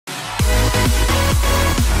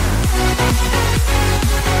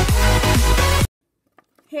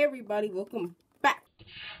Hey everybody, welcome back.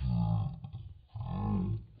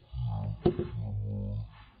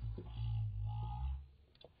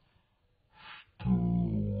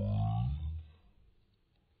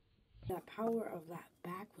 The power of that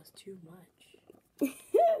back was too much.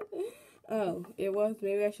 Oh, it was?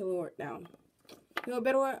 Maybe I should lower it down. You know a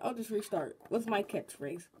better way? I'll just restart. What's my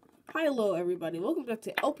catchphrase? Hi, hello everybody. Welcome back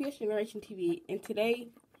to LPS Generation TV. And today,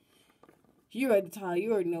 you read the title.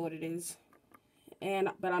 You already know what it is.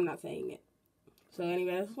 But I'm not saying it. So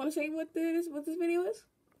anyway, I just want to say what this video is.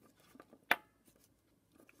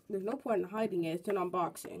 There's no point in hiding it. It's an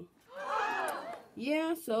unboxing.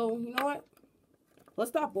 Yeah, so you know what?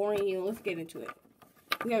 Let's stop boring you. Let's get into it.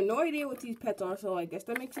 We have no idea what these pets are, so I guess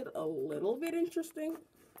that makes it a little bit interesting.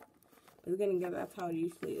 But again, that's how it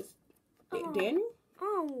usually is. Oh, Daniel?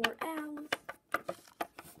 Oh, Alice.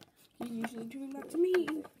 He's usually doing that to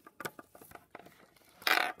me.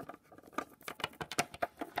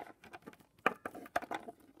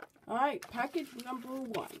 Alright, package number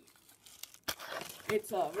 1.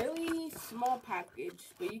 It's a really small package,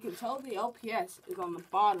 but you can tell the LPS is on the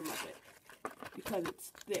bottom of it because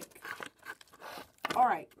it's thick.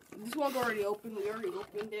 Alright, this one's already open. We already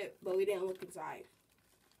opened it, but we didn't look inside.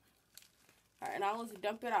 Alright, now let's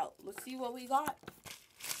dump it out. Let's see what we got.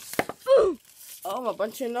 Oh, a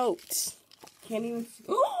bunch of notes. Can't even see.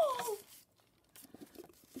 Oh!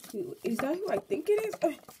 Is that who I think it is?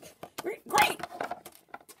 Great!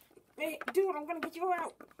 Hey, dude, I'm gonna get you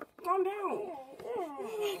out. Calm down.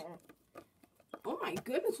 Oh my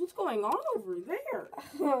goodness, what's going on over there?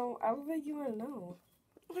 Oh, I don't think you want to know.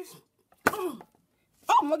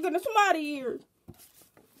 Oh my goodness, I'm out of here.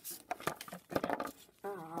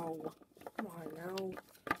 Ow. Come on now.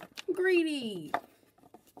 Greedy.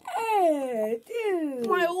 Hey, dude.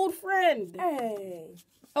 My old friend. Hey.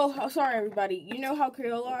 Oh, sorry everybody. You know how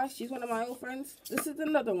Crayola is? She's one of my old friends. This is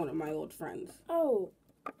another one of my old friends. Oh.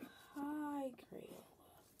 Hi, Crayola.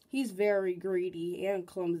 He's very greedy and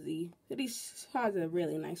clumsy, but he has a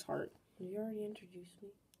really nice heart. You already introduced me.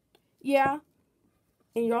 Yeah.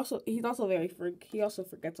 And he's also very he also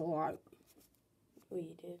forgets a lot. Wait,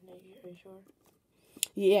 you did? Are you sure?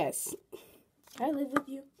 Yes. Can I live with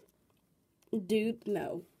you? Dude,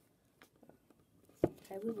 no. Can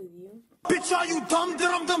I live with you? Bitch, are you dumb,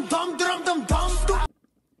 dumb, dumb, dumb, dumb, dumb, dumb?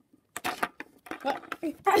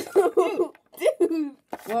 Dude.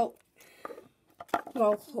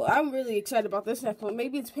 Well, I'm really excited about this next one.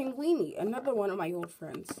 Maybe it's Pinguini, another one of my old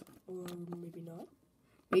friends. Maybe not.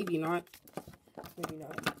 Maybe not. Maybe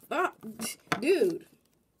not. Ah, dude.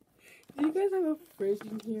 Do you guys have a fridge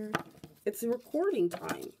in here? It's a recording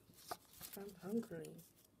time. I'm hungry.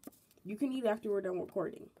 You can eat after we're done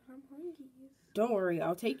recording. But I'm hungry. Don't worry,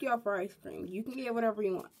 I'll take you out for ice cream. You can get whatever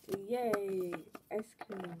you want. Yay, ice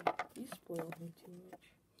cream. You spoiled me too much.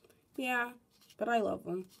 Yeah, but I love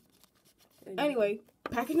them. Anyway,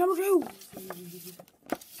 package number 2.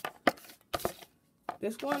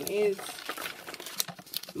 This one is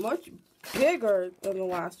much bigger than the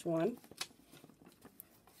last one.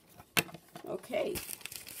 Okay.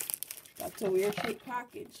 That's a weird shaped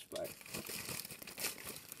package, but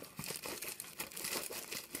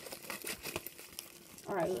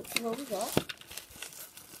alright, let's see what we got.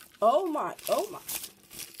 Oh my.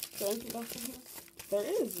 There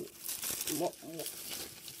is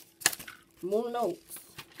more notes.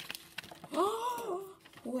 Oh,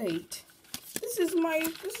 wait. This is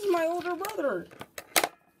my older brother.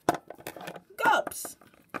 Gups.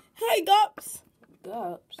 Hey, Gups.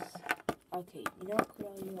 Gups. Okay, you know what,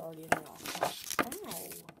 Corel, you're already in the loss. Ow.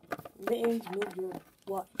 Mittens, move your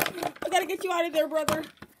butt. I gotta get you out of there, brother.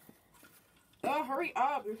 Hurry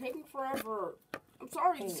up. You're taking forever. I'm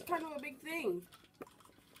sorry, it's kind of a big thing.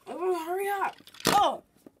 I want to hurry up. Oh!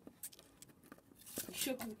 I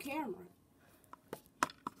shook the camera.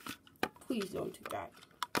 Please don't do that.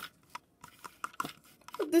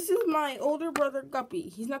 This is my older brother, Guppy.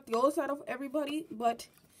 He's not the oldest out of everybody, but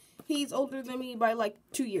he's older than me by like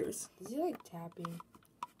 2 years. Is he like tapping?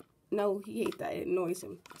 No, he hates that. It annoys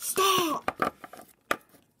him. Stop!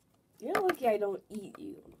 You're lucky I don't eat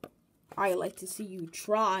you. I like to see you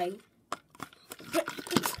try.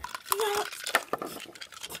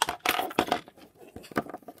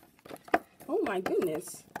 Oh my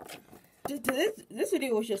goodness. This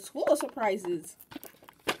video was just full of surprises.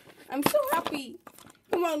 I'm so happy.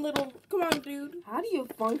 Come on, dude. How do you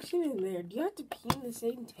function in there? Do you have to pee in the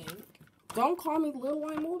same tank? Don't call me little,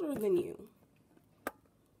 I'm older than you.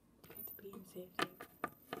 You have to pee in the same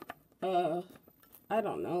tank? I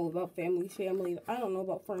don't know about family. I don't know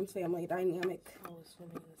about friends, family dynamic. I was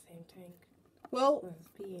swimming in the same tank. Well, I was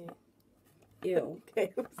peeing. Ew.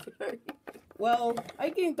 Okay, I'm sorry. Well, I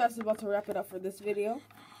think that's about to wrap it up for this video.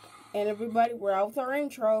 And everybody, we're out with our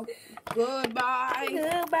intro. Goodbye.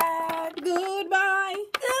 Goodbye. Goodbye.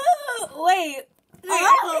 Wait.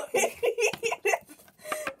 Oh.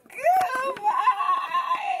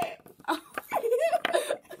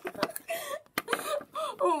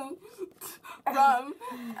 From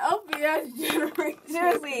LPS Generation.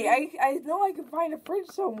 Seriously, I know I can find a fridge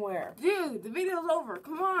somewhere. Dude, the video's over.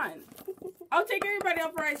 Come on. I'll take everybody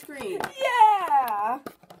out for ice cream. Yeah.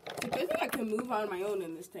 I think I can move on my own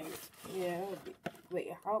in this tank. Yeah.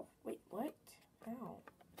 Wait, how? Wait, what? How?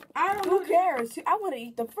 I don't know. Who cares? I want to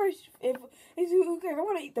eat the fish. Who cares? I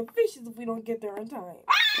want to eat the fishes if we don't get there in time.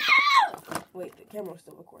 Ah! Wait, the camera's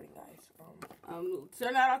still recording, guys.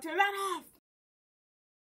 Turn that off.